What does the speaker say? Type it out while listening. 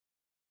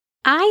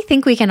I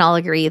think we can all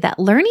agree that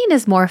learning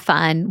is more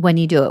fun when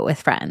you do it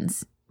with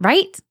friends,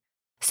 right?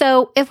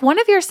 So if one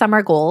of your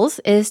summer goals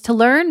is to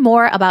learn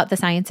more about the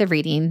science of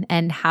reading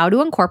and how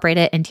to incorporate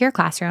it into your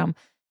classroom,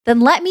 then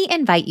let me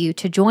invite you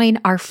to join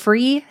our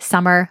free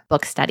summer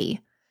book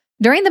study.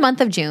 During the month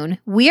of June,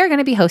 we are going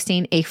to be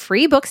hosting a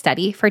free book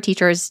study for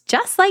teachers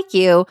just like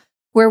you,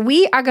 where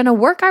we are going to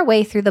work our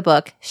way through the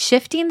book,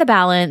 Shifting the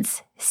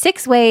Balance,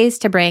 6 Ways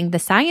to Bring the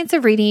Science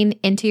of Reading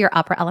into Your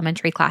Upper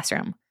Elementary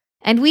Classroom.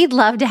 And we'd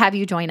love to have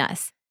you join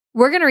us.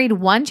 We're going to read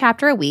 1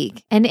 chapter a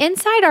week, and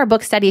inside our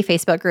book study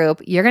Facebook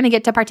group, you're going to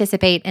get to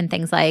participate in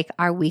things like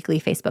our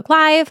weekly Facebook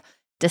Live,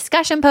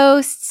 discussion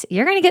posts,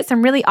 you're going to get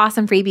some really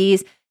awesome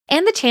freebies,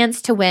 and the chance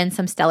to win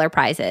some stellar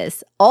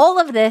prizes. All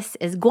of this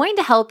is going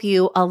to help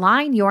you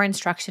align your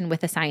instruction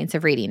with the science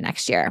of reading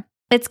next year.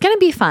 It's going to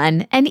be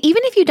fun, and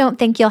even if you don't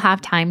think you'll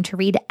have time to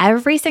read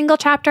every single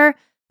chapter,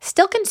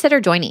 still consider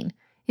joining.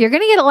 You're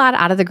going to get a lot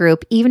out of the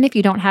group, even if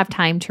you don't have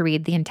time to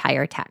read the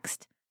entire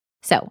text.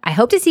 So I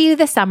hope to see you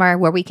this summer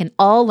where we can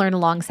all learn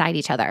alongside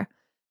each other.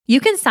 You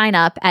can sign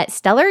up at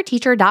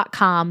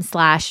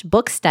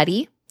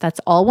stellarteacher.com/bookstudy. That's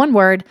all one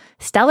word,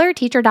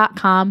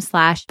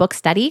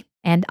 stellarteacher.com/bookstudy,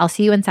 and I'll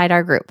see you inside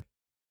our group.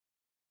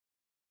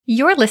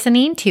 You're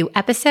listening to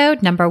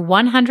episode number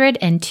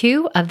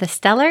 102 of the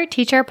Stellar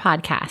Teacher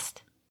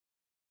Podcast.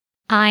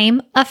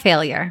 I'm a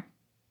failure.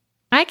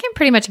 I can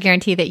pretty much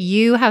guarantee that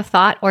you have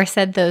thought or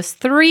said those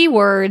 3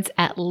 words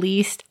at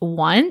least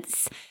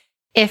once,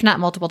 if not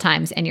multiple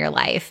times in your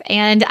life.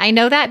 And I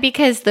know that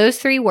because those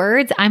 3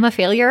 words, I'm a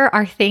failure,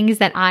 are things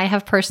that I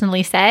have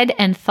personally said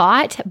and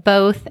thought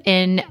both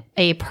in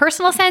a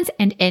personal sense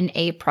and in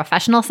a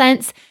professional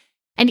sense.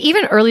 And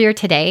even earlier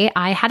today,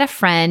 I had a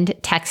friend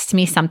text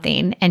me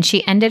something, and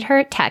she ended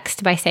her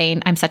text by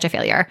saying, "I'm such a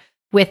failure,"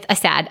 with a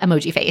sad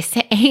emoji face.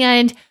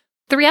 And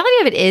the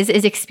reality of it is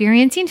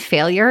experiencing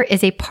failure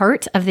is a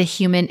part of the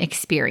human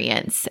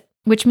experience,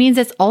 which means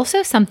it's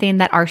also something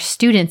that our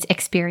students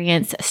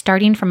experience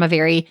starting from a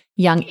very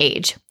young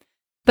age.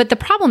 But the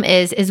problem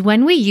is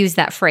when we use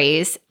that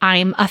phrase,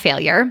 "I'm a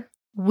failure,"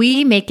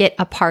 we make it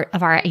a part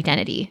of our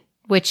identity,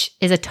 which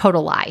is a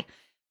total lie.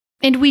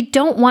 And we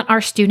don't want our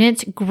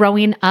students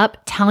growing up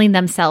telling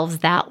themselves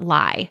that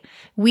lie.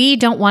 We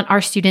don't want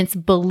our students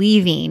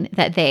believing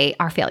that they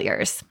are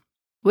failures,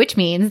 which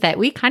means that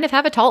we kind of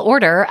have a tall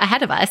order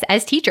ahead of us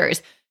as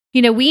teachers.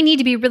 We need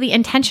to be really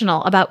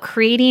intentional about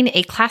creating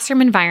a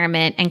classroom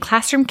environment and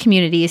classroom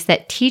communities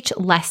that teach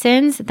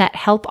lessons that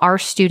help our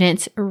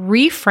students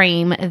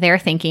reframe their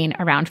thinking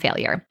around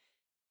failure.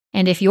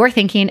 And if you're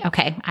thinking,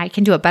 okay, I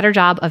can do a better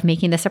job of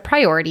making this a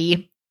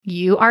priority,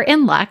 you are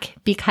in luck,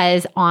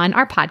 because on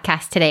our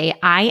podcast today,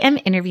 I am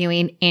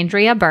interviewing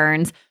Andrea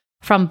Burns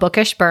from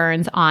Bookish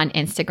Burns on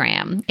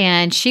Instagram.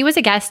 And she was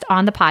a guest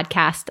on the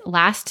podcast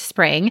last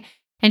spring.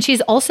 And she's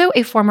also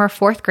a former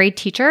 4th grade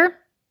teacher.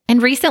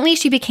 And recently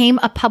she became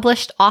a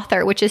published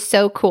author, which is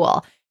so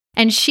cool.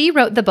 And she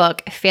wrote the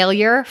book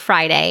Failure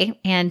Friday.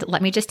 And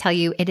let me just tell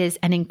you, it is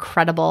an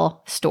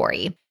incredible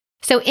story.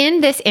 So in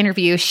this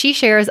interview, she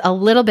shares a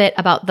little bit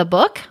about the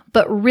book,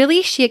 but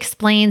really she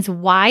explains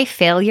why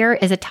failure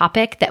is a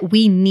topic that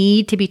we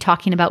need to be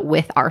talking about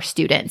with our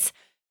students.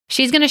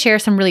 She's going to share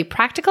some really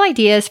practical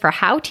ideas for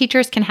how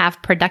teachers can have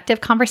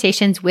productive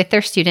conversations with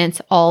their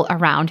students all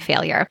around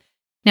failure.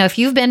 Now, if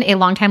you've been a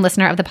longtime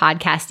listener of the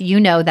podcast, you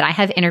know that I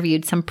have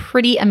interviewed some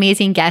pretty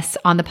amazing guests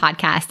on the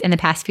podcast in the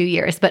past few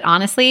years, but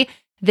honestly,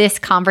 this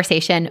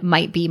conversation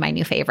might be my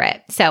new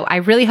favorite. So I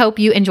really hope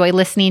you enjoy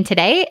listening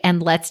today,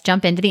 and let's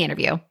jump into the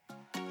interview.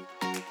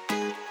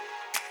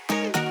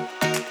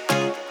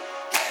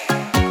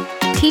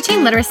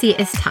 Teaching literacy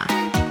is tough,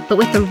 but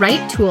with the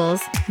right tools,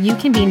 you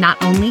can be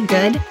not only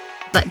good,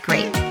 but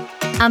great.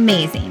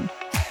 Amazing.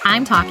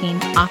 I'm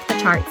talking off the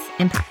charts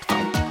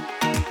impactful.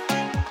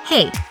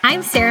 Hey,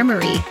 I'm Sarah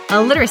Marie,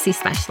 a literacy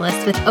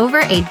specialist with over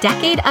a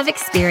decade of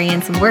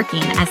experience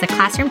working as a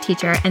classroom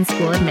teacher and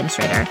school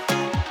administrator.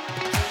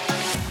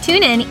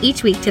 Tune in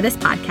each week to this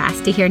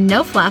podcast to hear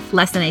no-fluff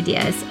lesson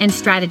ideas and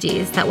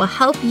strategies that will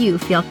help you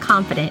feel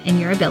confident in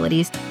your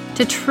abilities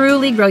to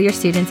truly grow your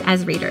students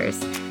as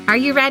readers. Are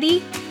you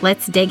ready?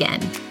 Let's dig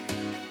in.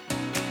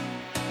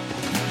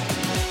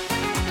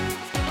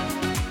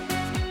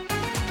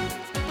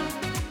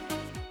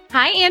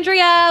 Hi,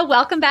 Andrea.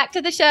 Welcome back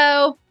to the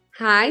show.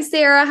 Hi,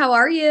 Sarah. How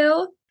are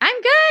you? I'm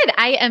good.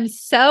 I am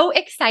so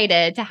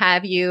excited to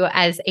have you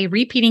as a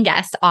repeating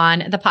guest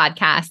on the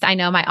podcast. I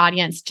know my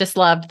audience just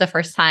loved the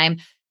first time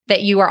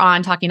that you were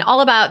on talking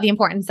all about the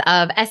importance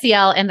of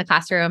SEL in the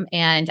classroom,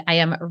 and I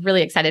am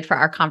really excited for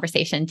our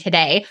conversation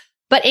today.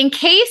 But in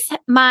case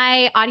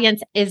my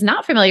audience is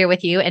not familiar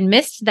with you and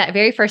missed that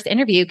very first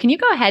interview, can you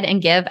go ahead and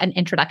give an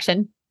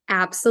introduction?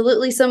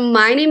 Absolutely. So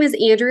my name is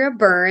Andrea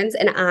Burns,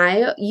 and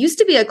I used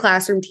to be a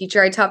classroom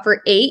teacher. I taught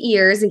for 8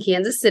 years in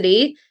Kansas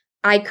City.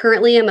 I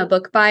currently am a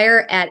book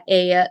buyer at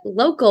a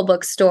local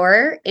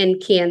bookstore in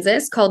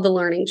Kansas called The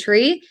Learning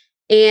Tree.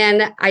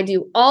 And I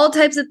do all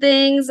types of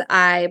things.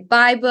 I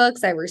buy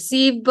books, I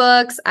receive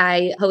books,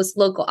 I host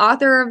local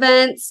author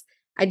events.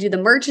 I do the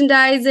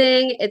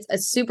merchandising. It's a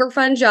super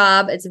fun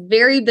job. It's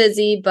very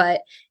busy,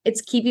 but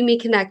it's keeping me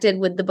connected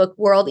with the book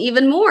world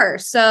even more.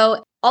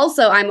 So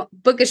also I'm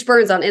Bookish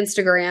Burns on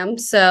Instagram.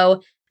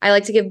 So I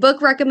like to give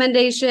book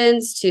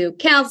recommendations to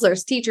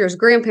counselors, teachers,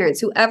 grandparents,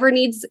 whoever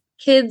needs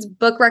kids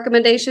book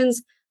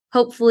recommendations.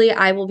 Hopefully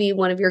I will be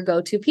one of your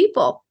go-to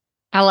people.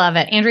 I love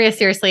it. Andrea,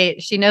 seriously,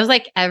 she knows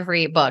like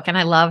every book. And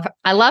I love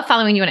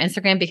following you on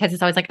Instagram because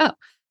it's always like, oh,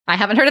 I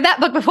haven't heard of that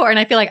book before. And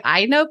I feel like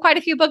I know quite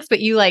a few books, but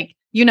you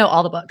know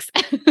all the books.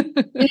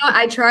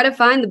 I try to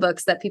find the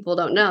books that people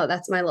don't know.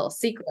 That's my little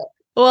secret.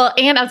 Well,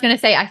 and I was going to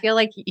say, I feel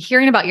like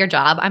hearing about your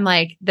job, I'm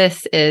like,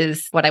 this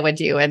is what I would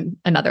do in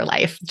another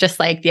life. Just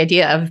like the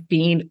idea of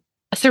being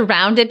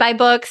surrounded by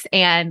books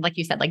and like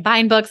you said, like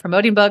buying books,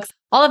 promoting books,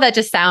 all of that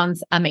just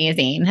sounds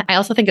amazing. I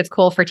also think it's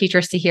cool for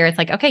teachers to hear. It's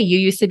like, okay, you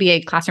used to be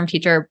a classroom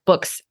teacher.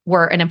 Books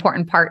were an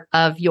important part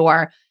of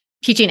your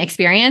teaching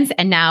experience.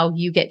 And now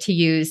you get to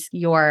use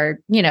your,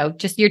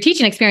 just your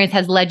teaching experience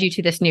has led you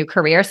to this new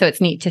career. So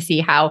it's neat to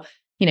see how,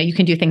 you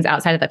can do things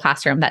outside of the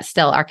classroom that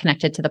still are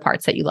connected to the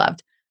parts that you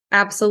loved.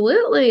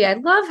 Absolutely. I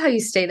love how you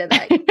stated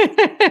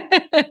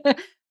that.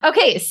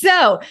 Okay.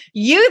 So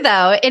you,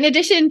 though, in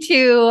addition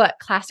to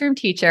classroom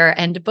teacher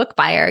and book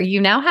buyer,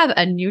 you now have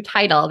a new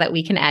title that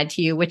we can add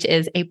to you, which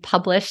is a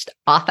published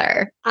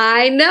author.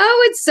 I know.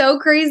 It's so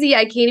crazy.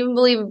 I can't even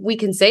believe we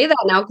can say that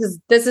now because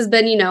this has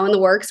been, in the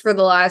works for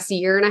the last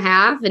year and a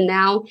half. And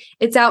now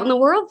it's out in the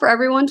world for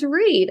everyone to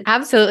read.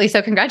 Absolutely.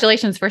 So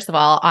congratulations, first of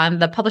all, on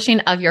the publishing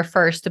of your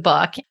first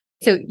book.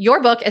 So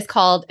your book is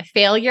called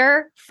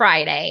Failure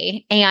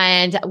Friday.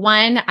 And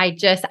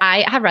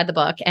I have read the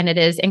book and it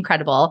is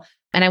incredible.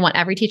 And I want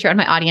every teacher in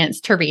my audience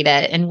to read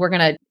it. And we're going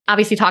to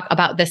obviously talk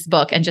about this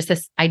book and just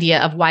this idea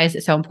of why is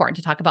it so important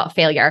to talk about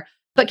failure.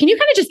 But can you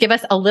kind of just give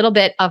us a little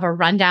bit of a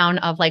rundown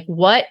of like,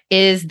 what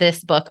is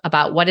this book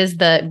about? What is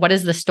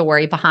the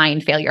story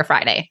behind Failure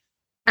Friday?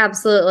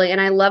 Absolutely. And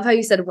I love how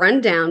you said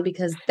rundown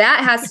because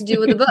that has to do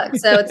with the book.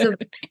 So it's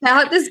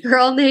about this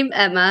girl named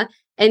Emma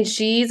and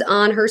she's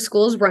on her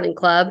school's running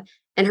club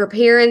and her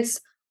parents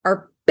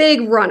are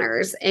big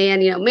runners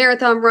and,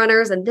 marathon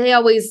runners. And they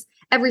always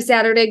every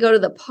Saturday go to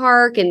the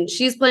park and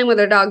she's playing with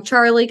her dog,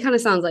 Charlie. Kind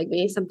of sounds like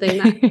me, something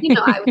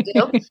that, I would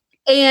do.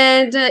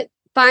 And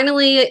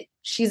finally,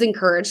 she's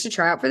encouraged to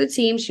try out for the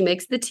team. She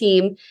makes the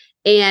team.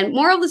 And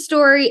moral of the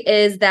story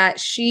is that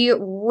she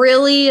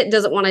really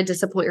doesn't want to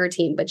disappoint her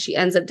team, but she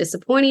ends up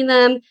disappointing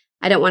them.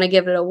 I don't want to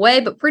give it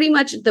away, but pretty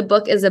much the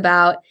book is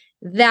about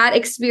that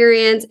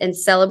experience and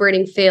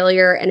celebrating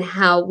failure and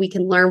how we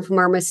can learn from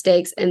our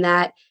mistakes and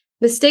that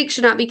mistakes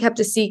should not be kept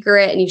a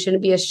secret and you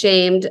shouldn't be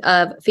ashamed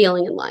of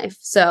failing in life.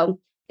 So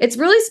it's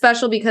really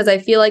special because I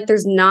feel like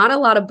there's not a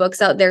lot of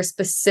books out there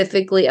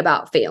specifically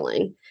about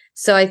failing.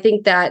 So I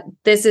think that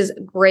this is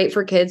great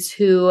for kids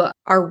who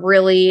are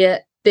really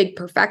big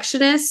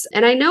perfectionists.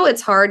 And I know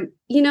it's hard.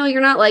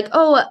 You're not like,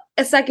 oh,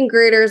 a second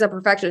grader is a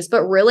perfectionist,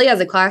 but really as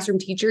a classroom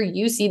teacher,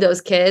 you see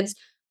those kids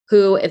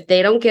who, if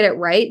they don't get it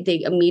right,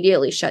 they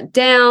immediately shut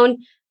down.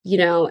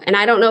 And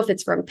I don't know if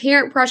it's from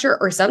parent pressure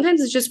or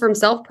sometimes it's just from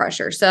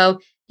self-pressure. So,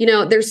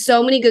 there's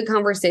so many good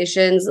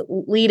conversations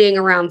leading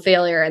around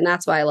failure. And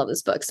that's why I love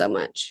this book so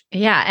much.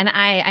 Yeah. And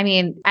I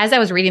mean, as I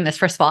was reading this,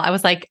 first of all, I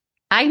was like,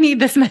 I need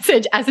this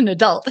message as an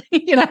adult,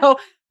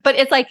 but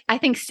it's like, I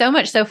think so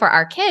much so for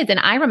our kids. And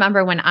I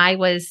remember when I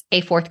was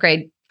a fourth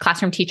grade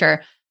classroom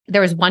teacher,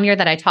 there was one year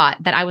that I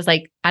taught that I was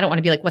like, I don't want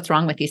to be like, what's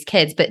wrong with these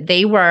kids? But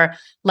they were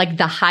like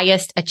the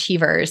highest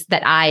achievers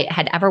that I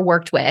had ever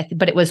worked with,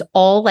 but it was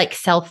all like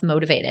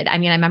self-motivated. I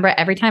mean, I remember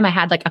every time I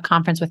had like a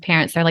conference with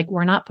parents, they're like,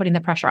 we're not putting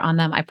the pressure on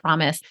them, I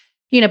promise.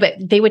 But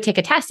they would take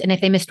a test. And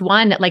if they missed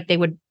one, like they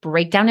would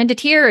break down into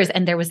tears.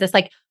 And there was this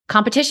like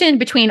competition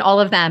between all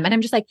of them. And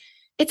I'm just like,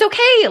 it's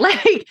okay.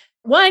 Like,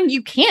 one,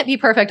 you can't be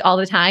perfect all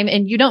the time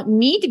and you don't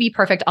need to be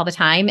perfect all the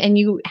time. And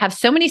you have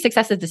so many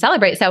successes to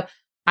celebrate. So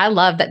I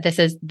love that this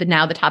is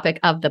now the topic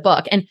of the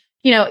book. And,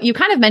 you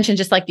kind of mentioned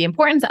just like the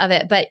importance of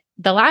it, but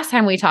the last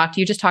time we talked,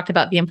 you just talked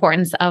about the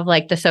importance of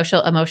like the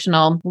social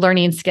emotional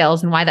learning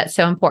skills and why that's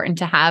so important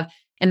to have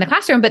in the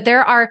classroom. But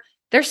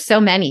there's so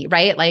many,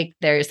 right? Like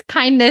there's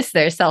kindness,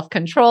 there's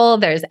self-control,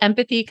 there's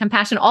empathy,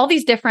 compassion, all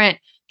these different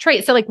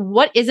traits. So like,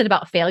 what is it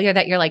about failure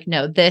that you're like,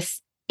 no,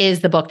 this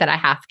is the book that I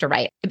have to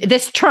write?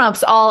 This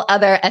trumps all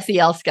other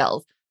SEL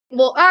skills.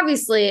 Well,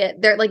 obviously,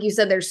 like you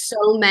said, there's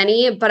so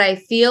many, but I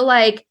feel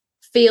like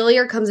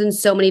failure comes in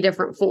so many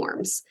different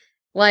forms.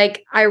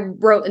 Like I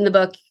wrote in the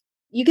book,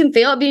 you can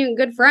fail at being a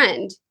good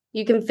friend.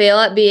 You can fail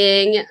at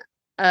being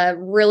a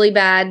really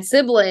bad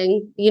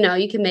sibling.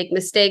 You can make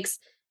mistakes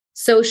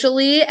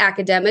socially,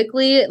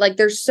 academically. Like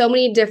there's so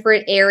many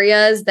different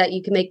areas that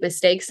you can make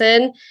mistakes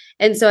in.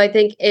 And so I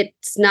think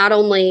it's not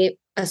only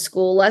a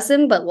school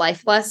lesson, but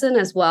life lesson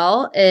as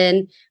well.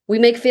 And we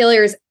make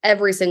failures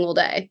every single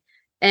day.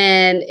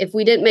 And if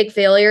we didn't make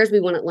failures, we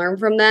wouldn't learn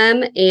from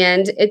them.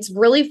 And it's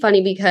really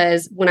funny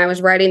because when I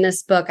was writing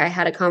this book, I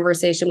had a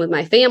conversation with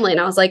my family and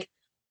I was like,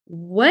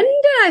 when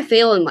did I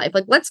fail in life?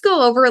 Like, let's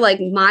go over like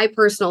my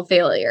personal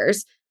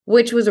failures,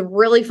 which was a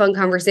really fun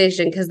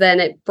conversation because then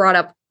it brought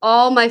up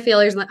all my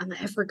failures. I'm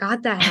like, I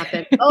forgot that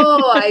happened.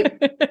 Oh,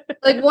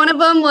 like one of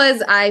them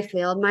was I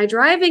failed my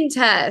driving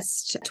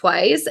test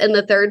twice. And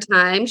the third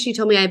time she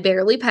told me I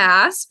barely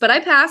passed, but I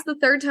passed the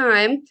third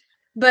time.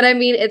 But I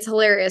mean, it's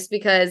hilarious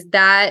because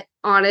that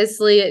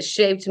honestly, it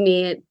shaped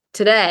me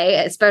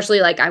today,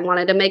 especially like I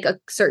wanted to make a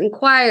certain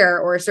choir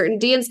or a certain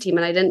dance team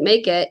and I didn't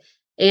make it.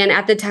 And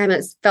at the time,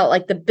 it felt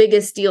like the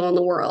biggest deal in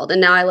the world.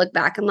 And now I look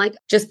back, I'm like,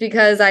 just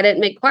because I didn't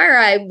make choir,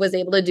 I was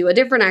able to do a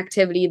different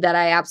activity that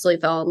I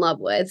absolutely fell in love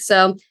with.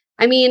 So,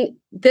 I mean,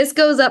 this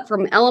goes up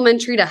from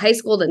elementary to high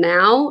school to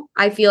now.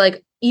 I feel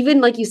like even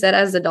like you said,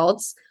 as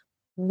adults,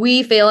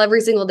 we fail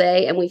every single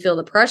day and we feel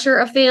the pressure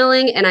of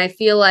failing. And I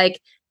feel like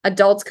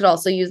adults could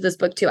also use this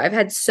book too. I've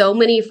had so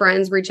many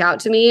friends reach out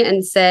to me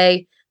and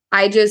say,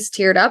 I just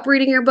teared up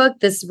reading your book.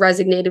 This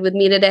resonated with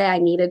me today. I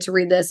needed to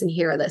read this and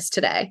hear this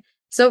today.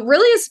 So it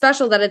really is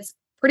special that it's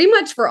pretty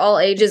much for all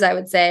ages, I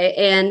would say.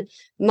 And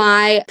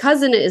my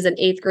cousin is an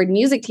 8th grade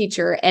music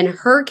teacher and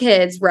her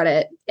kids read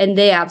it and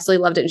they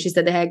absolutely loved it. And she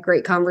said they had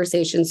great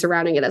conversations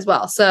surrounding it as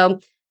well.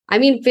 So, I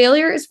mean,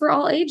 failure is for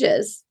all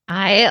ages.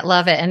 I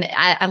love it. And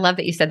I love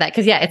that you said that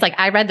because it's like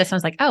I read this and I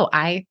was like, oh,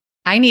 I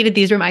needed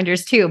these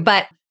reminders too.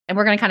 And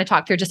we're going to kind of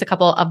talk through just a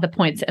couple of the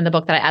points in the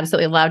book that I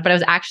absolutely loved. But I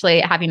was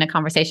actually having a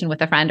conversation with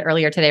a friend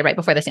earlier today, right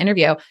before this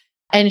interview.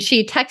 And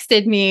she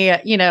texted me,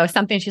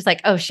 something. She's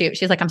like, oh, shoot.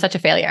 She's like, I'm such a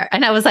failure.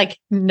 And I was like,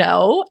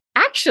 no,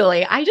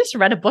 actually, I just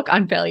read a book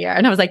on failure.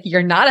 And I was like,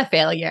 you're not a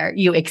failure.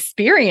 You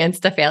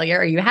experienced a failure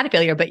or you had a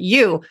failure, but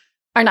you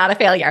are not a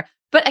failure.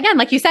 But again,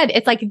 like you said,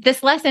 it's like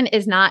this lesson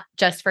is not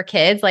just for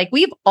kids. Like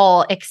we've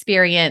all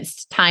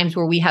experienced times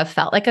where we have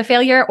felt like a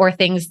failure or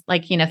things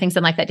like, things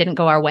in life that didn't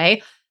go our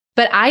way.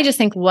 But I just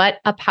think what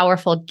a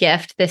powerful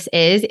gift this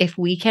is if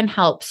we can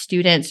help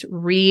students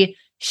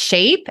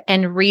reshape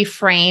and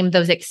reframe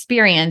those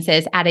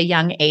experiences at a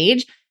young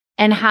age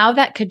and how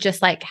that could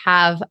just like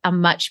have a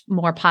much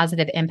more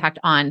positive impact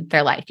on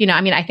their life.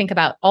 I think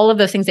about all of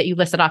those things that you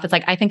listed off. It's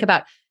like, I think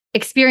about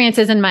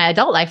experiences in my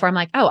adult life where I'm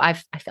like, oh, I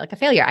feel like a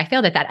failure. I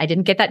failed at that. I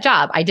didn't get that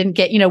job. I didn't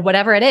get,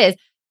 whatever it is.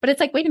 But it's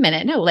like, wait a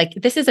minute. No, like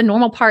this is a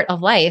normal part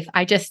of life.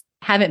 I just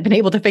haven't been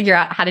able to figure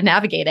out how to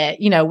navigate it,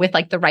 with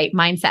like the right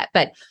mindset.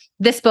 But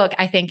this book,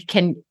 I think,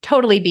 can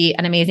totally be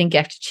an amazing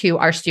gift to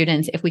our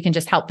students if we can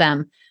just help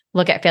them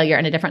look at failure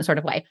in a different sort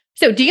of way.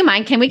 So do you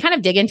mind, can we kind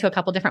of dig into a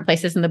couple different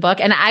places in the book?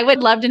 And I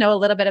would love to know a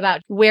little bit about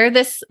where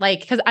this,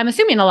 because I'm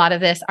assuming a lot of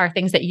this are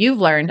things that you've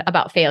learned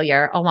about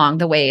failure along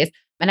the ways.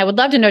 And I would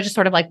love to know just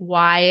sort of like,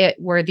 why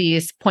were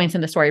these points in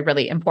the story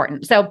really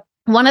important? So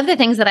one of the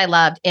things that I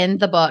loved in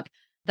the book,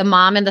 the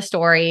mom in the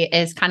story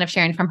is kind of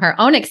sharing from her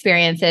own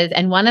experiences.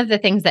 And one of the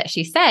things that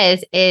she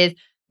says is,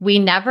 we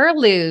never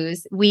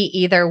lose. We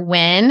either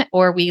win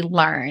or we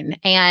learn.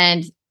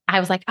 And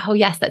I was like, oh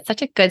yes, that's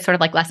such a good sort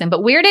of like lesson.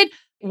 But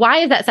why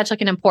is that such like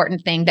an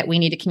important thing that we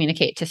need to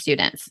communicate to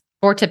students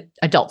or to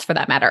adults for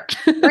that matter?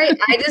 Right.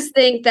 I just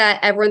think that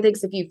everyone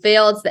thinks if you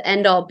fail, it's the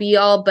end all be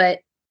all, but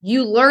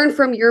you learn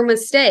from your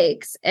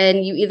mistakes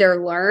and you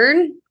either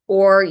learn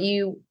or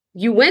you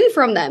win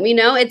from them.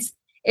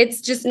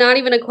 It's just not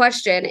even a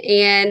question.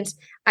 And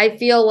I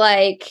feel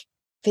like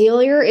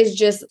failure is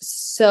just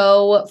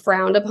so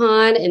frowned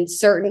upon in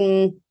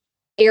certain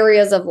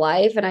areas of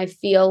life. And I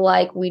feel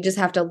like we just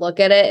have to look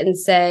at it and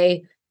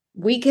say,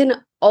 we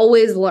can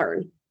always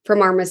learn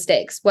from our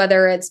mistakes,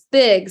 whether it's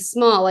big,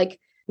 small, like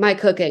my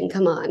cooking.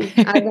 Come on.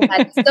 I've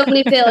had so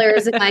many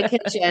failures in my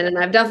kitchen and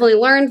I've definitely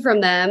learned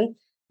from them,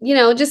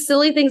 just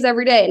silly things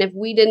every day. And if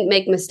we didn't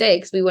make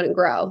mistakes, we wouldn't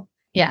grow.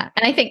 Yeah.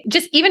 And I think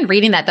just even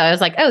reading that though, I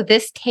was like, oh,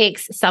 this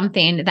takes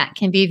something that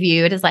can be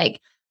viewed as like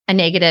a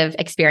negative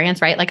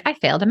experience, right? Like I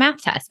failed a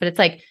math test, but it's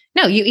like,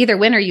 no, you either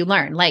win or you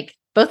learn. Like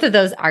both of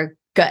those are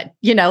good,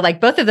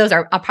 like both of those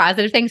are a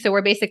positive thing. So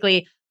we're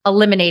basically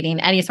eliminating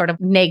any sort of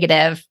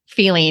negative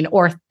feeling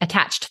or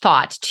attached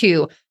thought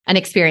to an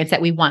experience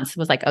that we once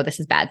was like, oh, this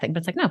is a bad thing. But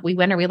it's like, no, we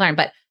win or we learn.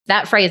 But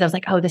that phrase, I was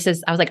like, I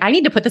was like, I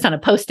need to put this on a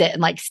Post-it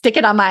and like stick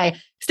it on my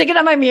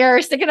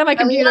mirror, stick it on my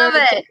computer. I love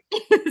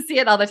it. See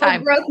it all the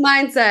time. Growth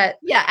mindset.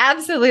 Yeah,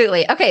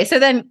 absolutely. Okay. So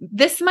then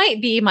this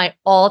might be my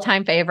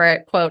all-time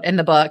favorite quote in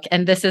the book.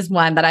 And this is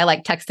one that I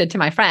like texted to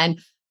my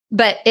friend,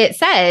 but it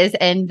says,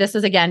 and this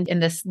is again in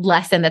this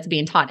lesson that's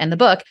being taught in the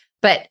book,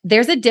 but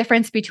there's a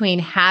difference between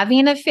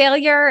having a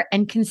failure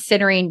and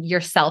considering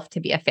yourself to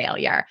be a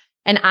failure.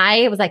 And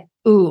I was like,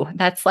 ooh,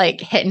 that's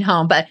like hitting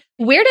home. But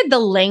where did the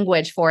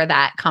language for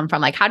that come from?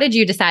 Like, how did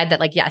you decide that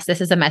like, yes, this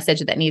is a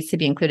message that needs to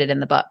be included in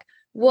the book?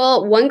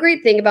 Well, one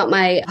great thing about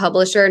my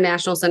publisher,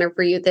 National Center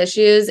for Youth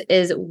Issues,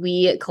 is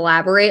we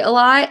collaborate a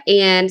lot.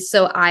 And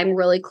so I'm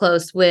really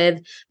close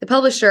with the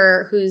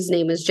publisher whose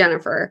name is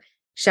Jennifer.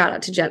 Shout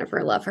out to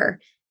Jennifer. Love her.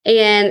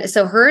 And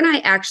so her and I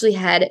actually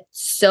had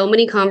so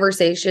many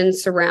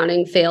conversations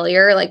surrounding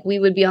failure. Like we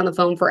would be on the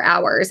phone for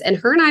hours and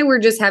her and I were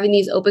just having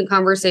these open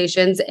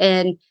conversations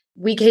and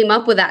we came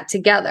up with that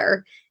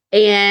together.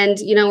 And,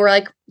 we're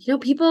like,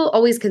 people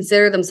always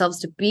consider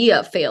themselves to be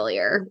a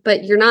failure,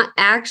 but you're not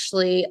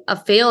actually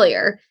a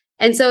failure.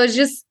 And so it's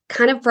just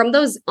kind of from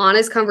those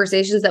honest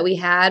conversations that we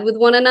had with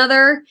one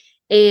another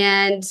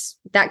And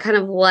that kind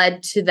of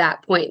led to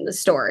that point in the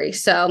story.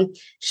 So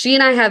she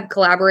and I have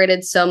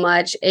collaborated so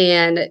much,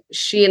 and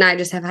she and I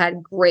just have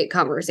had great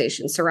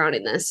conversations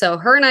surrounding this. So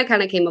her and I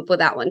kind of came up with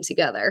that one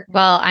together.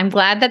 Well, I'm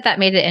glad that that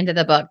made it into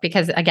the book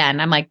because, again,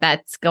 I'm like,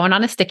 that's going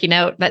on a sticky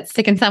note, that's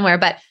sticking somewhere.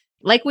 But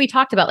like we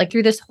talked about, like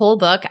through this whole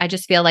book, I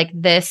just feel like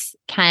this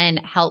can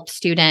help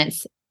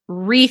students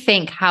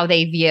rethink how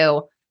they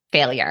view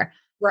failure.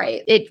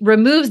 Right. It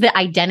removes the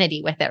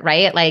identity with it,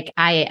 right? Like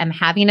I am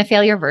having a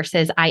failure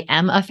versus I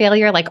am a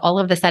failure. Like all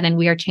of a sudden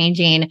we are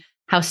changing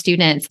how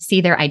students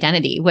see their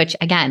identity, which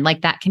again,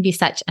 like that can be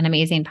such an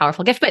amazing,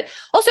 powerful gift. But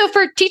also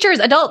for teachers,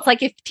 adults,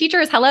 like if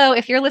teachers, hello,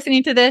 if you're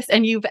listening to this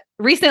and you've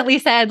recently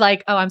said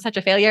like, oh, I'm such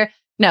a failure.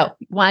 No,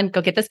 one,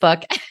 go get this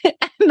book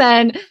and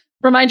then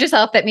remind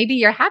yourself that maybe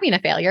you're having a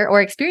failure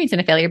or experiencing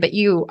a failure, but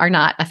you are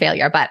not a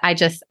failure. But I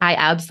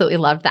absolutely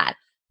loved that.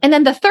 And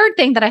then the third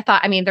thing that I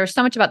thought, I mean, there's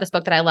so much about this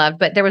book that I loved,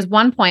 but there was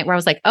one point where I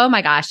was like, oh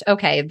my gosh,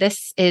 okay,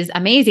 this is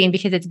amazing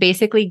because it's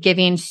basically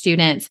giving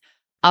students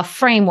a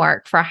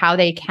framework for how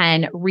they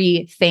can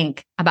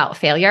rethink about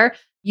failure.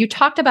 You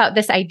talked about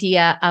this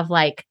idea of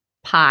like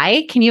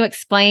pie. Can you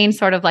explain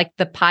sort of like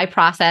the pie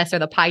process or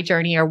the pie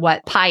journey or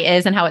what pie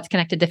is and how it's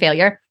connected to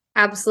failure?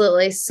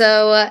 Absolutely.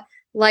 So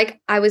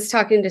like I was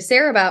talking to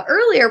Sarah about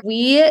earlier,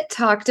 we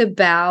talked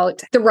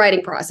about the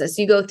writing process.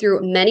 You go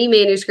through many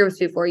manuscripts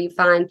before you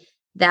find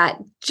that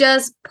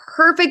just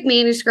perfect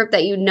manuscript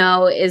that you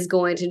know is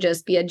going to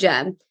just be a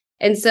gem.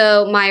 And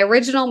so my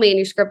original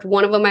manuscript,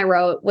 one of them I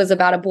wrote was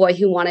about a boy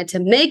who wanted to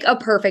make a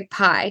perfect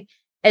pie.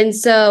 And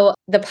so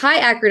the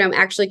pie acronym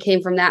actually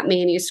came from that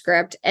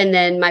manuscript. And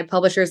then my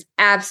publishers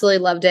absolutely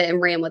loved it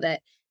and ran with it.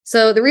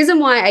 So the reason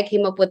why I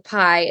came up with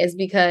pie is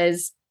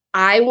because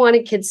I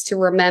wanted kids to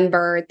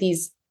remember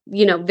these,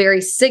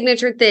 very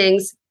signature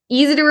things,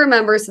 easy to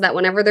remember so that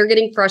whenever they're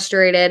getting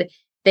frustrated,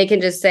 they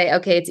can just say,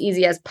 okay, it's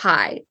easy as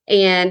pie.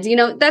 And,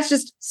 that's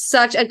just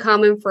such a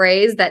common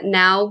phrase that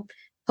now,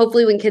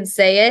 hopefully when kids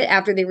say it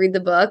after they read the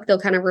book, they'll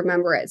kind of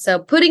remember it. So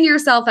putting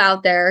yourself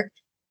out there,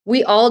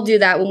 we all do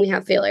that when we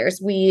have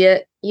failures. We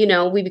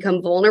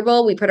become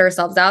vulnerable. We put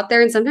ourselves out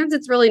there. And sometimes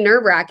it's really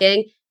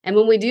nerve-wracking. And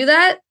when we do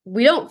that,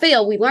 we don't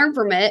fail. We learn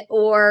from it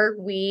or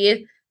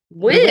we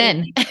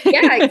win.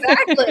 Yeah,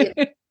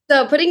 exactly.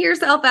 So putting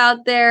yourself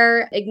out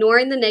there,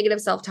 ignoring the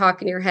negative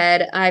self-talk in your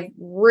head. I've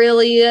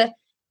really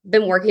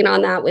been working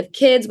on that with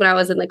kids when I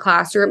was in the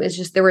classroom. It's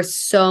just there was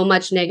so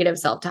much negative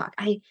self-talk.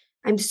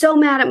 I'm so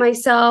mad at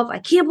myself. I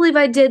can't believe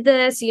I did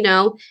this,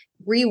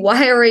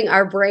 rewiring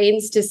our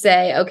brains to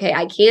say, okay,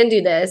 I can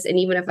do this. And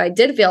even if I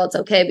did fail, it's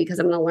okay because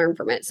I'm going to learn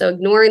from it. So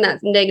ignoring that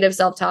negative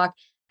self-talk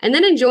and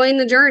then enjoying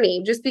the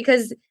journey. Just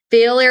because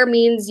failure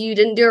means you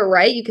didn't do it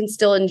right, you can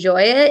still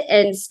enjoy it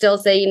and still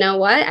say, you know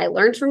what, I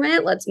learned from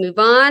it. Let's move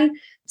on.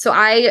 So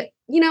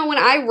when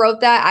I wrote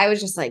that, I was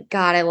just like,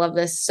 God, I love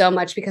this so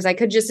much because I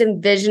could just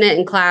envision it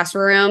in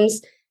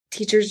classrooms.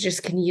 Teachers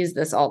just can use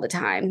this all the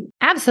time.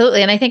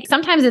 Absolutely. And I think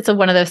sometimes it's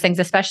one of those things,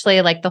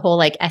 especially like the whole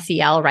like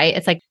SEL, right?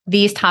 It's like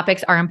these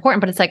topics are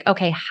important, but it's like,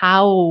 okay,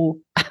 how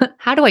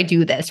do I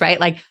do this, right?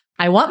 Like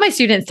I want my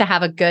students to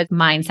have a good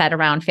mindset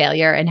around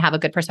failure and have a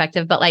good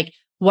perspective, but like,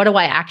 what do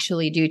I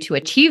actually do to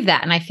achieve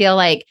that? And I feel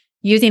like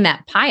using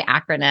that PIE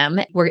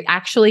acronym, we're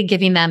actually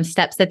giving them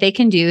steps that they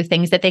can do,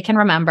 things that they can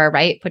remember,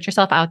 right? Put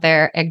yourself out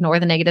there, ignore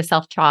the negative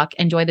self-talk,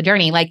 enjoy the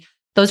journey. Like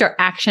those are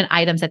action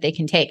items that they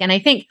can take. And I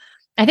think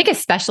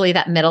especially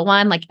that middle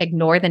one, like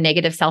ignore the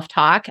negative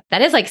self-talk,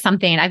 that is like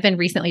something I've been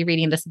recently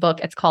reading this book.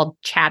 It's called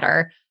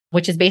Chatter,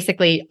 which is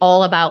basically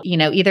all about,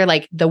 either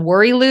like the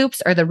worry loops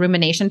or the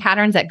rumination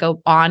patterns that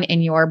go on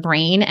in your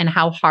brain and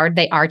how hard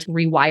they are to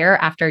rewire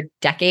after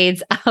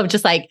decades of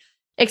just like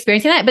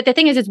experiencing that. But the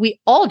thing is we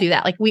all do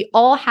that. Like we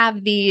all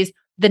have the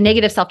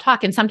negative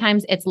self-talk and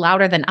sometimes it's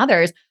louder than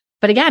others.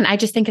 But again, I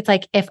just think it's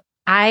like, if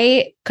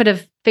I could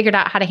have figured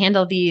out how to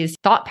handle these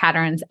thought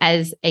patterns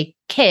as a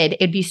kid,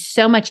 it'd be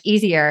so much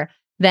easier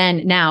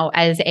than now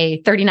as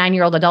a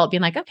 39-year-old adult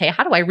being like, okay,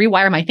 how do I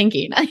rewire my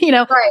thinking?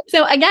 Right.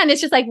 So again, it's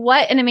just like,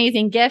 what an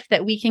amazing gift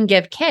that we can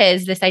give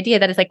kids, this idea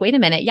that it's like, wait a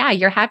minute. Yeah,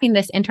 you're having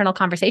this internal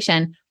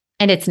conversation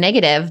and it's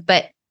negative,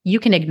 but you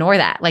can ignore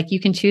that. Like you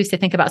can choose to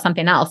think about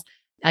something else.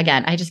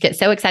 Again, I just get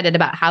so excited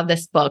about how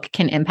this book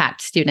can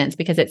impact students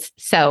because it's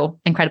so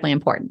incredibly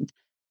important.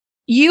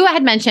 You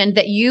had mentioned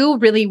that you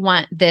really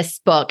want this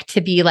book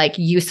to be like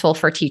useful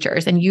for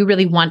teachers and you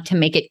really want to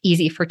make it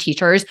easy for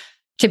teachers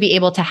to be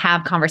able to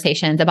have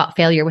conversations about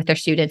failure with their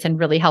students and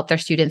really help their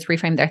students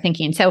reframe their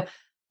thinking. So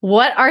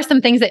what are some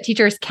things that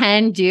teachers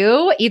can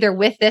do either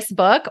with this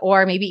book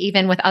or maybe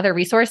even with other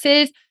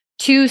resources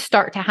to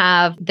start to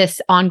have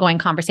this ongoing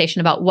conversation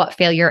about what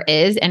failure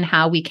is and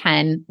how we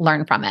can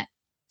learn from it?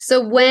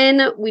 So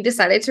when we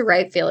decided to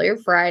write Failure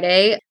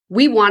Friday,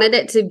 we wanted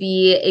it to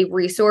be a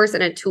resource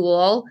and a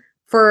tool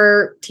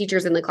for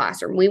teachers in the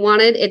classroom. We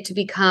wanted it to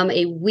become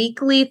a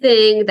weekly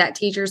thing that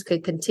teachers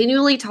could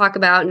continually talk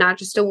about, not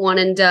just a one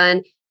and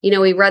done.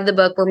 We read the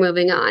book, we're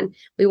moving on.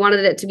 We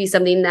wanted it to be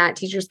something that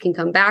teachers can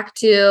come back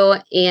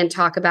to and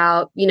talk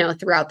about,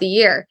 throughout the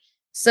year.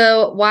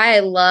 So why I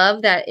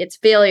love that it's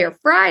Failure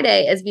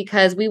Friday is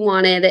because we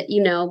wanted,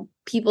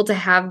 people to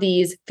have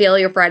these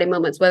Failure Friday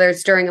moments, whether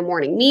it's during a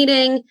morning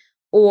meeting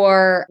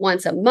or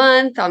once a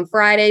month on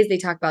Fridays, they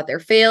talk about their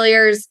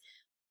failures.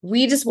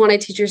 We just wanted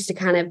teachers to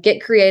kind of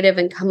get creative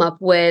and come up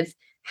with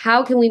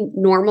how can we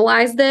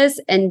normalize this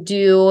and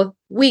do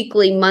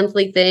weekly,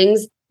 monthly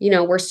things,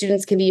 where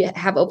students can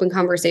have open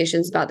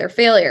conversations about their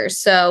failures.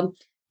 So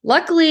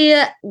luckily,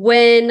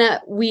 when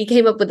we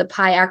came up with the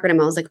PIE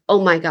acronym, I was like,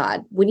 oh my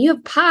God, when you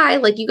have PIE,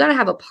 like you got to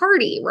have a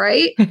party,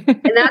 right?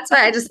 And that's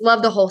why I just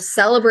love the whole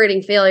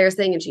celebrating failures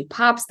thing. And she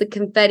pops the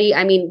confetti.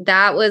 I mean,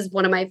 that was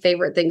one of my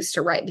favorite things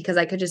to write because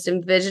I could just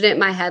envision it in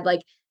my head,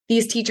 like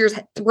these teachers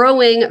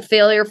throwing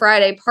Failure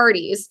Friday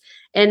parties.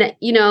 And,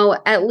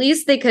 at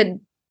least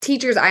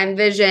teachers I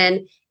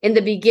envision in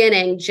the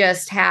beginning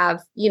just have,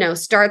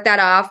 start that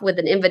off with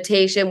an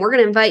invitation. We're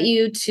going to invite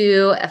you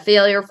to a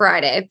Failure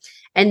Friday.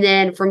 And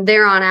then from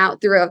there on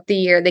out throughout the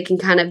year, they can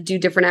kind of do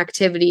different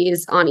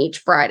activities on each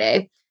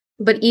Friday.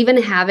 But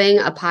even having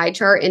a pie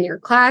chart in your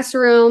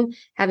classroom,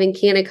 having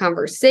candid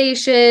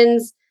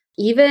conversations,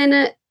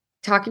 even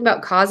talking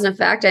about cause and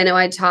effect. I know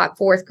I taught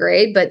fourth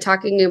grade, but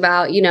talking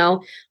about,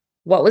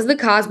 what was the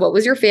cause? What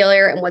was your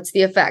failure? And what's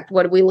the effect?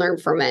 What did we learn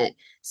from it?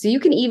 So you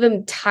can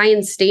even tie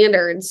in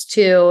standards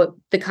to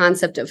the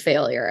concept of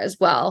failure as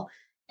well.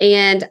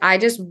 And I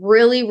just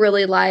really,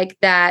 really like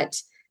that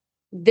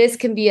this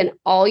can be an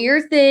all year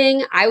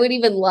thing. I would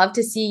even love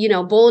to see,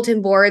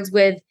 bulletin boards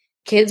with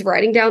kids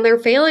writing down their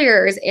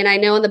failures. And I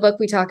know in the book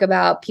we talk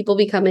about people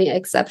becoming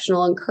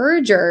exceptional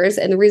encouragers.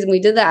 And the reason we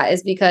did that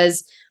is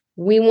because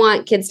we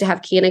want kids to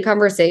have candid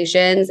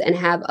conversations and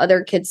have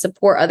other kids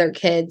support other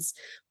kids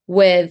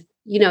with,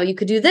 you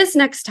could do this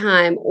next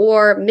time,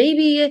 or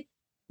maybe,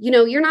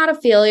 you're not a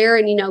failure,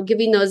 and,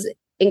 giving those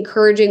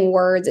encouraging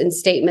words and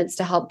statements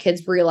to help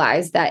kids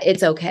realize that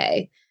it's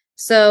okay.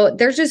 So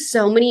there's just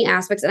so many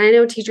aspects. And I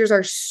know teachers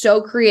are so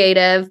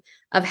creative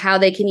of how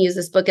they can use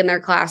this book in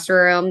their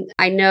classroom.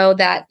 I know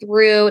that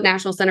through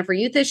National Center for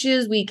Youth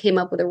Issues, we came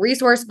up with a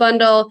resource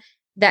bundle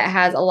that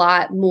has a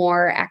lot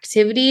more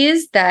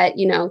activities that,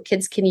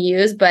 kids can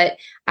use. But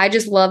I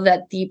just love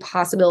that the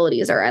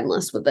possibilities are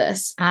endless with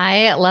this.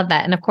 I love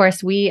that. And of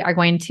course, we are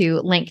going to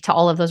link to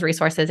all of those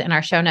resources in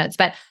our show notes.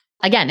 But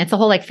again, it's the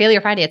whole like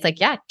Failure Friday. It's like,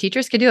 yeah,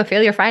 teachers could do a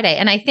Failure Friday.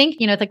 And I think,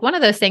 it's like one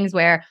of those things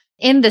where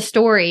in the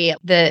story,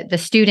 the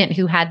student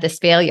who had this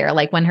failure,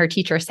 like when her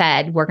teacher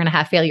said, we're going to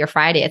have Failure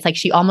Friday, it's like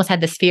she almost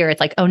had this fear.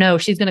 It's like, oh no,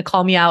 she's going to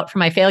call me out for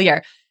my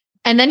failure.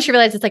 And then she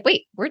realized it's like,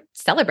 wait, we're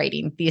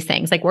celebrating these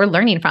things. Like we're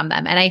learning from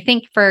them. And I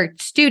think for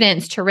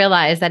students to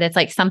realize that it's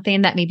like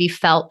something that maybe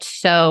felt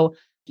so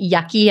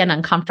yucky and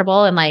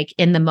uncomfortable. And like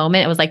in the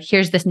moment, it was like,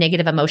 here's this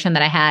negative emotion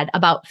that I had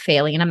about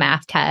failing a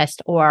math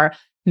test or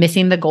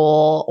missing the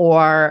goal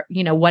or,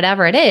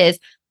 whatever it is.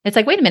 It's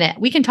like, wait a minute,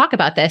 we can talk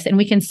about this and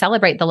we can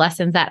celebrate the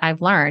lessons that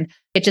I've learned.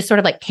 It just sort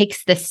of like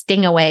takes the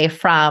sting away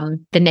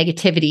from the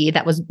negativity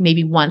that was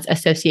maybe once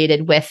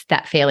associated with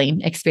that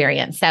failing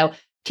experience. So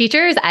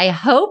teachers, I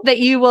hope that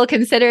you will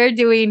consider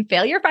doing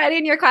Failure Friday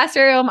in your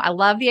classroom. I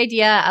love the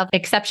idea of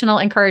exceptional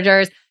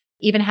encouragers,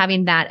 even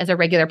having that as a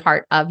regular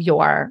part of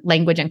your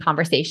language and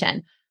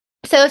conversation.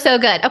 So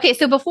good. Okay,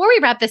 so before we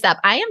wrap this up,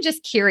 I am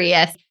just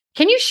curious.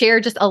 Can you share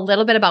just a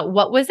little bit about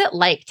what was it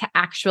like to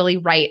actually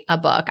write a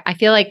book? I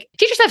feel like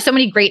teachers have so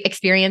many great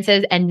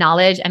experiences and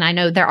knowledge. And I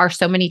know there are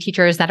so many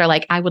teachers that are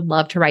like, I would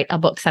love to write a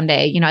book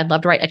someday. I'd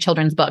love to write a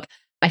children's book.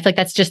 I feel like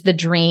that's just the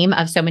dream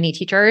of so many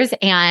teachers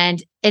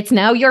and it's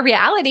now your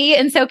reality.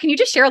 And so can you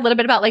just share a little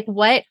bit about like,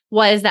 what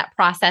was that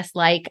process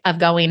like of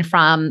going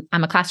from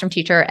I'm a classroom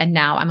teacher and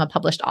now I'm a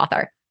published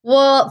author?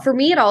 Well, for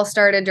me, it all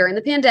started during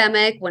the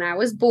pandemic when I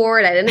was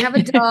bored. I didn't have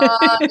a dog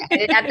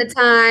at the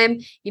time,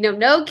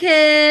 no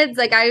kids.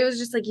 Like I was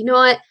just like, you know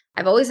what?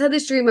 I've always had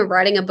this dream of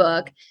writing a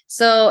book.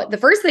 So the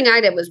first thing I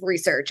did was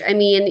research. I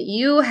mean,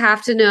 you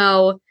have to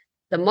know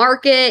the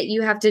market.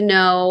 You have to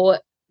know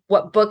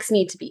what books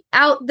need to be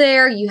out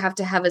there. You have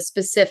to have a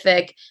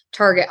specific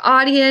target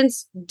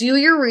audience. Do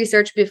your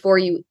research before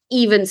you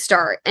even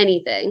start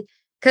anything.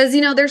 Because,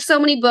 there's so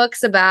many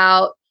books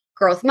about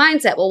growth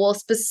mindset. Well,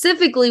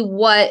 specifically,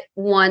 what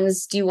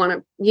ones do you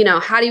want to,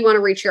 how do you want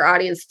to reach your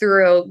audience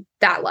through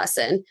that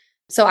lesson?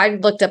 So I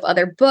looked up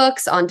other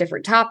books on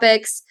different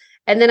topics.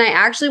 And then I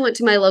actually went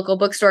to my local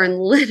bookstore and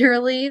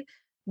literally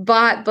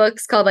bought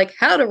books called like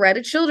How to Write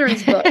a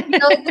Children's Book,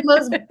 like the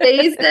most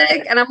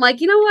basic. And I'm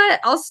like, you know what?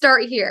 I'll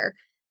start here.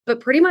 But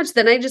pretty much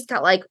then I just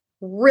got like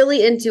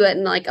really into it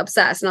and like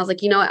obsessed. And I was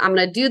like, you know what? I'm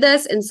going to do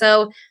this. And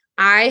so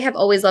I have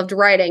always loved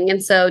writing.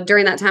 And so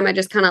during that time, I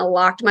just kind of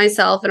locked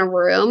myself in a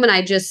room and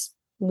I just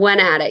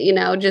went at it,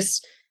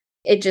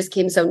 it just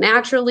came so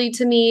naturally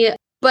to me,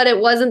 but it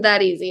wasn't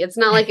that easy. It's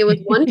not like it was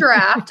one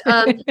draft.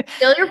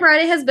 Failure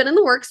Friday has been in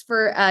the works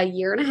for a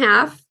year and a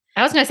half.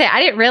 I was going to say, I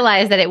didn't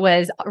realize that it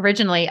was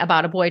originally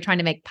about a boy trying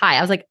to make pie.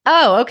 I was like,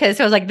 oh, okay.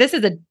 So I was like,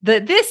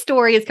 this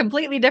story is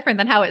completely different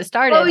than how it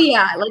started. Oh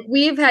yeah. Like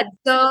we've had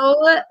so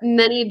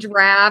many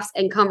drafts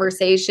and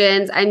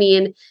conversations. I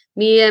mean,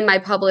 me and my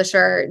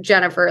publisher,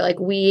 Jennifer, like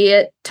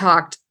we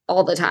talked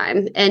all the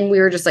time. And we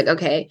were just like,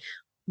 okay,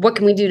 what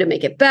can we do to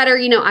make it better?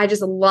 I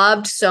just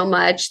loved so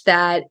much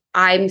that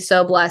I'm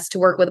so blessed to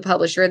work with a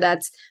publisher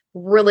that's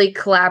really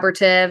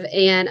collaborative.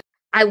 And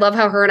I love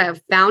how her and I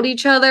have found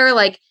each other.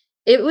 Like,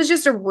 it was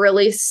just a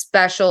really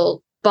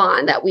special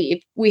bond that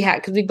we had,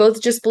 because we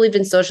both just believed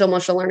in social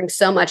emotional learning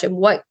so much, and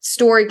what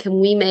story can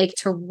we make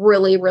to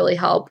really, really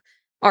help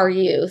our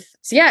youth.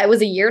 So yeah, it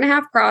was a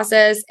 1.5-year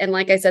process. And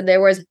like I said,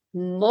 there was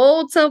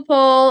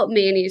multiple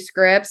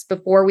manuscripts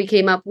before we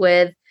came up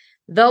with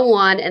the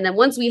one. And then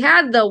once we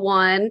had the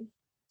one,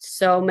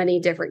 so many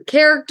different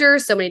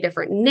characters, so many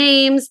different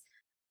names.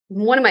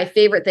 One of my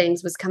favorite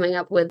things was coming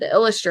up with the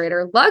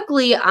illustrator.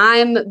 Luckily,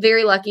 I'm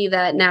very lucky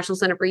that National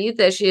Center for Youth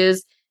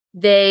Issues,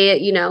 they,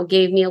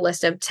 gave me a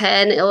list of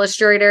 10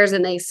 illustrators,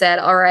 and they said,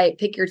 all right,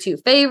 pick your 2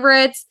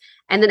 favorites.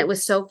 And then it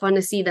was so fun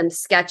to see them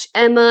sketch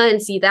Emma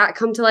and see that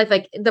come to life.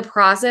 Like, the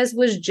process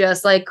was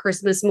just like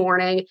Christmas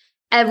morning.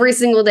 Every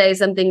single day,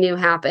 something new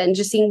happened.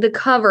 Just seeing the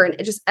cover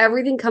and just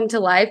everything come to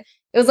life.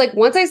 It was like,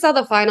 once I saw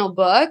the final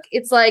book,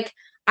 it's like,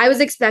 I was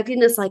expecting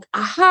this like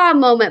aha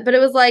moment, but it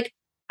was like,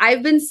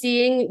 I've been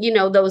seeing,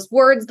 those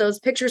words, those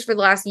pictures for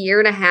the last 1.5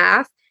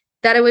 years,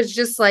 that it was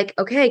just like,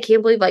 okay, I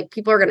can't believe like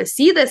people are going to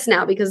see this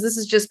now, because this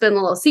has just been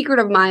a little secret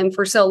of mine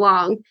for so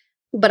long.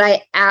 But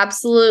I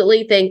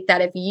absolutely think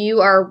that if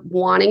you are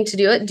wanting to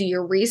do it, do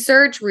your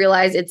research,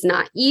 realize it's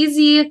not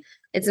easy.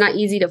 It's not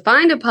easy to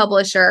find a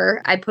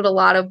publisher. I put a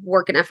lot of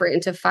work and effort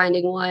into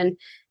finding one.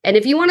 And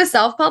if you want to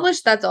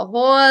self-publish, that's a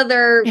whole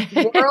other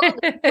world.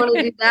 If you want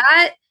to do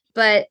that.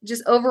 But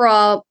just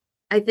overall,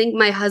 I think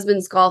my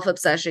husband's golf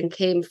obsession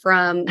came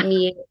from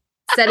me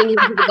setting him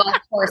to the golf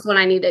course when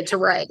I needed to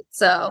write.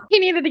 So he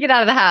needed to get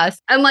out of the house.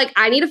 I'm like,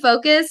 I need to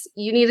focus.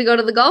 You need to go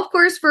to the golf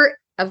course for,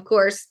 of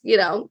course,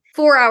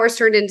 4 hours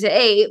turned into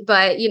 8,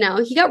 but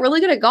he got really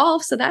good at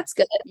golf. So that's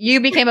good.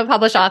 You became a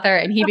published author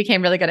and he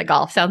became really good at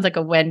golf. Sounds like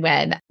a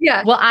win-win.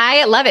 Yeah. Well,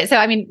 I love it. So,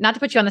 I mean, not to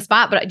put you on the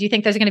spot, but do you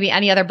think there's going to be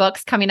any other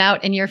books coming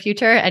out in your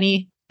future?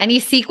 Any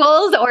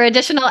sequels or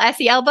additional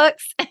SEL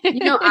books?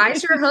 I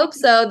sure hope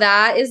so.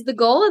 That is the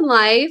goal in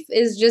life,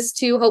 is just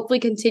to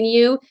hopefully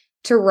continue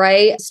to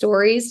write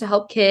stories to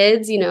help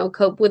kids,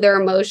 cope with their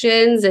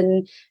emotions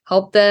and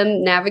help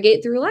them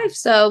navigate through life.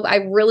 So I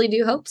really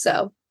do hope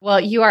so.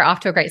 Well, you are off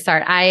to a great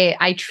start.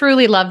 I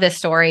truly love this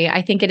story.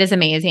 I think it is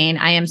amazing.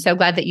 I am so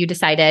glad that you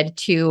decided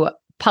to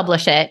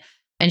publish it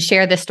and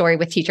share this story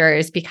with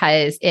teachers,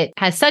 because it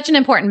has such an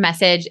important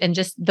message, and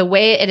just the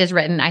way it is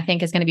written, I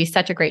think is going to be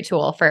such a great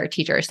tool for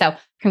teachers. So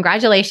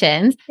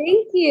congratulations.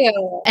 Thank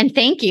you. And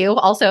thank you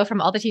also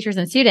from all the teachers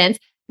and students.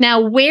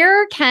 Now,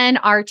 where can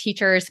our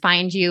teachers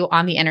find you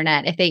on the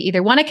internet if they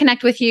either want to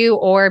connect with you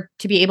or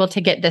to be able to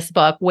get this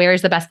book? Where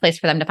is the best place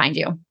for them to find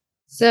you?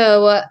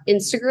 So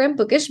Instagram,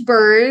 Bookish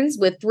Burns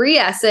with 3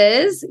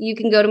 S's. You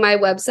can go to my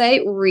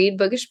website,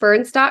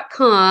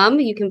 readbookishburns.com.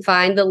 You can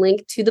find the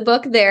link to the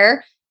book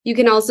there. You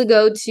can also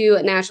go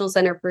to National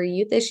Center for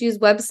Youth Issues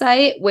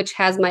website, which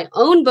has my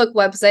own book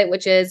website,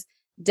 which is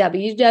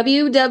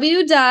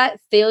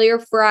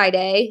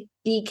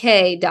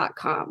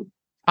www.failurefridaybk.com.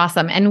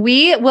 Awesome. And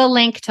we will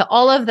link to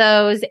all of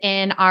those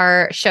in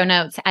our show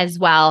notes as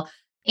well.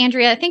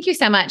 Andrea, thank you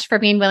so much for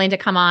being willing to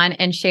come on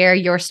and share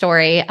your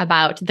story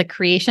about the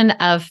creation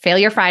of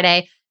Failure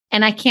Friday.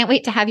 And I can't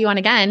wait to have you on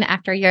again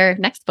after your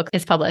next book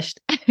is published.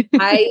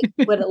 I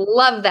would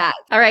love that.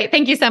 All right.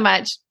 Thank you so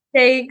much.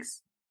 Thanks.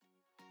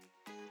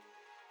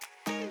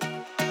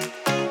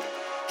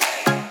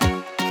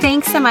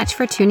 Thanks so much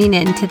for tuning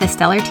in to the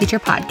Stellar Teacher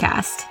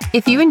Podcast.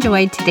 If you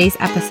enjoyed today's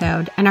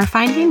episode and are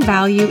finding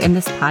value in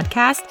this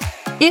podcast,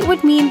 it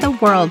would mean the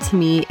world to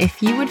me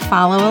if you would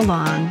follow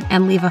along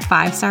and leave a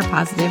 5-star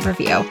positive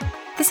review.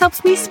 This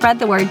helps me spread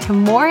the word to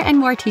more and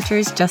more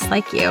teachers just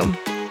like you.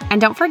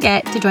 And don't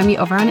forget to join me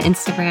over on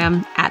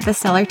Instagram at the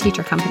Stellar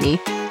Teacher Company.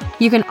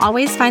 You can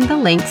always find the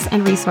links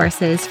and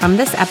resources from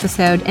this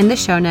episode in the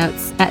show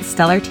notes at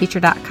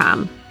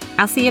stellarteacher.com.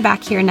 I'll see you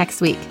back here next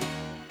week.